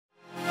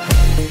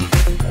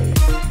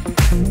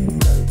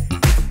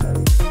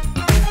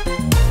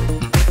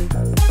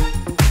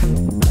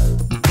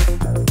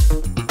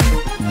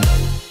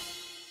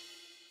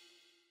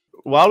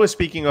while we're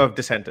speaking of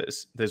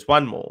dissenters, there's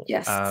one more.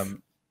 Yes.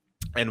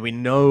 And we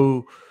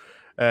know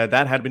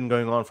that had been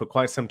going on for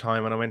quite some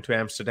time. When I went to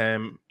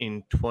Amsterdam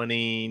in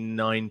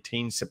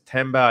 2019,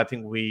 September, I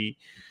think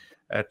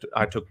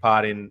I took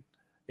part in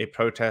a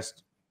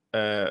protest,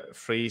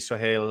 Free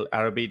Soheil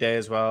Arabi Day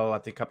as well. I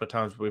think a couple of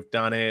times we've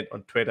done it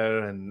on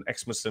Twitter, and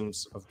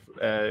ex-Muslims of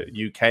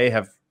UK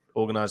have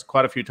organized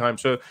quite a few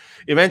times. So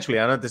eventually,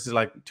 I know this is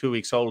like 2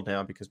 weeks old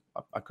now because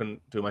I couldn't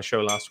do my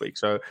show last week.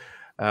 So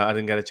I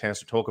didn't get a chance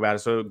to talk about it.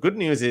 So good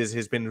news is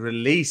he's been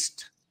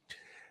released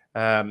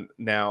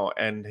now,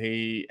 and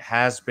he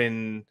has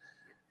been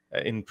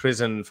in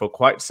prison for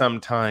quite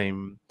some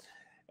time.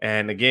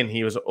 And again,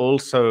 he was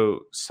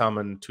also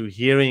summoned to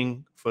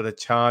hearing for the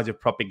charge of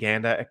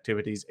propaganda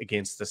activities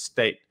against the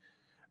state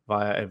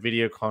via a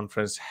video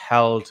conference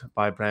held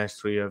by Branch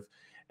 3 of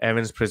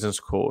Evans Prisons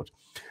Court.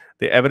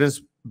 The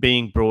evidence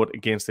being brought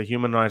against the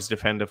human rights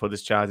defender for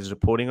this charge is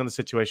reporting on the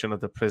situation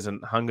of the prison,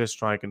 hunger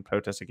strike, and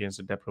protests against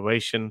the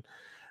deprivation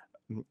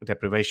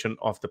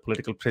of the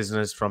political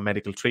prisoners from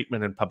medical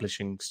treatment, and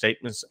publishing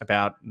statements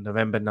about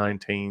November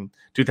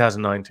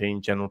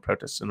 2019 general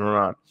protests in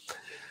Iran.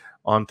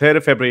 On 3rd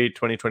of February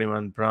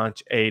 2021,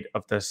 Branch 8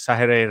 of the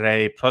Soheil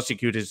Arabi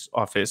Prosecutor's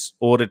Office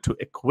ordered to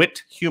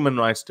acquit human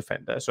rights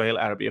defender Soheil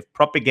Arabi of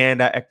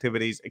propaganda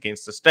activities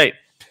against the state,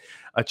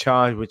 a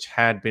charge which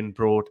had been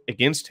brought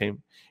against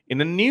him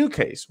in a new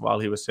case while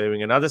he was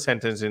serving another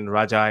sentence in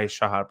Rajai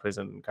Shahar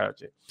prison in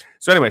Karachi.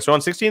 So anyway, so on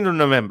 16th of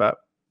November,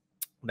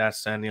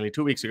 that's nearly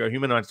 2 weeks ago,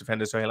 human rights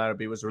defender Soheil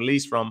Arabi was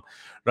released from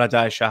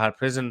Rajai Shahar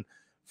prison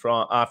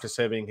after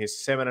serving his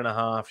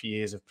 7.5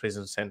 years of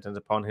prison sentence.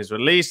 Upon his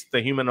release, the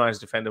human rights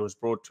defender was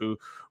brought to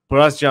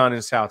Burazjan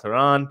in South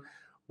Iran,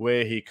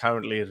 where he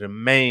currently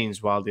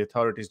remains while the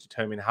authorities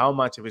determine how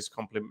much of his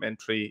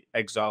complementary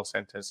exile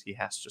sentence he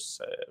has to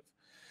serve.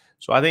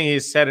 So I think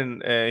he's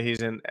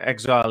in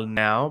exile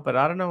now, but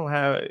I don't know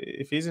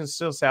if he's in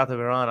still south of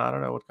Iran. I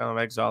don't know what kind of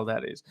exile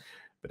that is.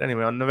 But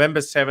anyway, on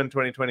November 7,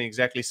 2020,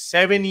 exactly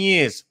 7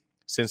 years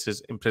since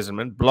his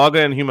imprisonment,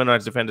 blogger and human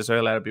rights defender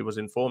Soheil Arabi was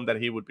informed that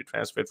he would be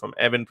transferred from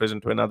Evin prison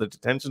to another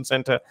detention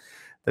center.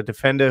 The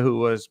defender,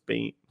 who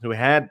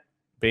had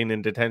been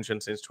in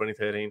detention since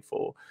 2013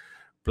 for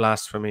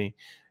blasphemy,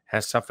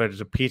 has suffered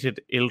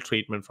repeated ill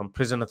treatment from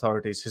prison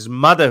authorities. His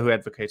mother, who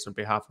advocates on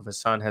behalf of her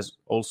son, has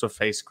also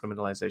faced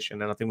criminalization.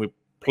 And I think we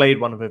played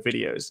one of her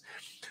videos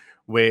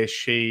where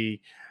she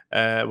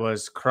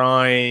was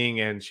crying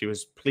and she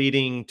was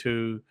pleading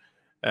to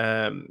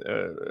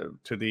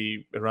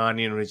the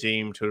Iranian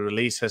regime to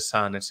release her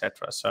son,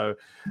 etc. So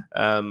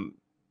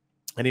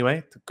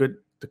anyway,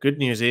 the good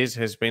news is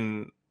he's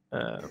been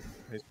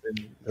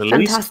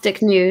released.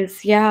 Fantastic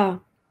news, yeah.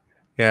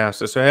 Yeah,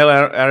 so Soheil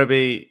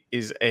Arabi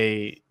is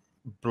a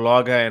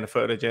blogger and a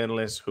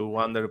photojournalist who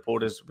won the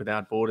Reporters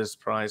Without Borders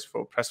Prize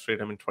for Press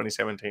Freedom in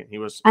 2017.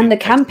 And the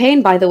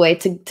campaign, by the way,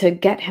 to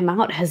get him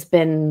out has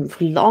been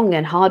long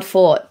and hard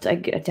fought. I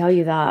tell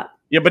you that.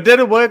 Yeah, but did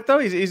it work though?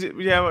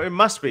 Yeah, it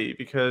must be,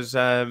 because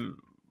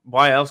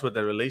why else would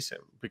they release him?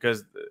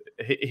 Because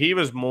he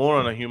was more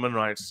on a human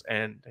rights,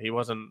 and he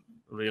wasn't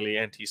really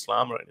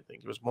anti-Islam or anything.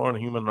 He was more on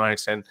human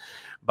rights and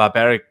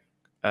barbaric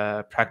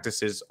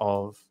practices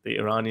of the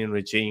Iranian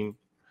regime.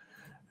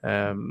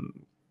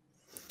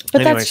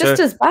 But anyway, that's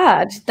just as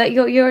bad. That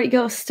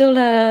you're still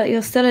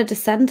a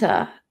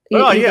dissenter.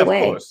 Oh yeah, of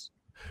course.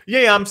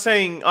 Yeah, I'm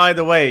saying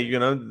either way, you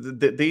know,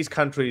 these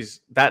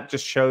countries, that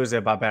just shows their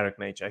barbaric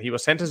nature. He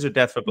was sentenced to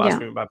death for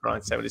blasphemy by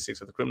Branch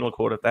 76 of the Criminal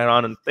Court of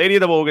Tehran on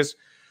 30th of August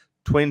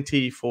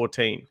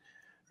 2014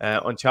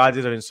 on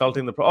charges of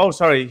insulting the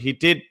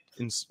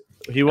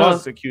he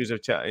was accused of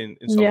insulting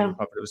the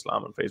Prophet of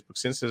Islam on Facebook.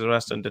 Since his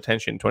arrest and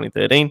detention in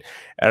 2013,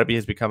 Arabi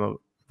has become a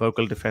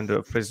vocal defender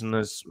of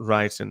prisoners'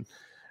 rights and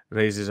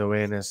raises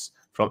awareness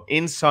from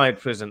inside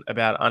prison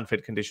about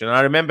unfit conditions.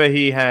 I remember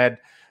he had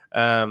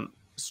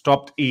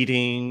stopped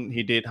eating.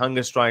 He did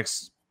hunger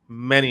strikes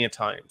many a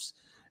times,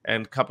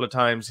 and a couple of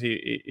times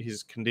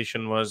his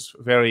condition was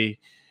very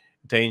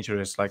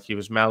dangerous, like he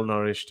was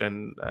malnourished,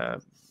 and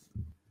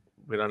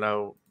we don't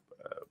know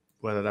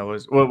whether that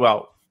was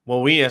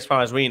we, as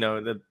far as we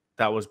know,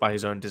 that was by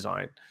his own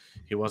design.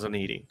 He wasn't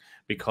eating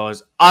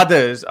because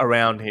others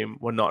around him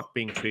were not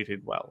being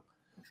treated well.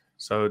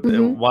 So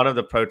one of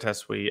the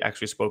protests, we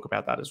actually spoke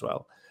about that as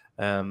well.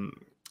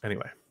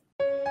 Anyway.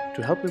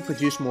 To help me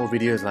produce more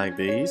videos like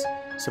these,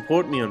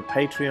 support me on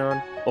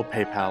Patreon or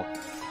PayPal.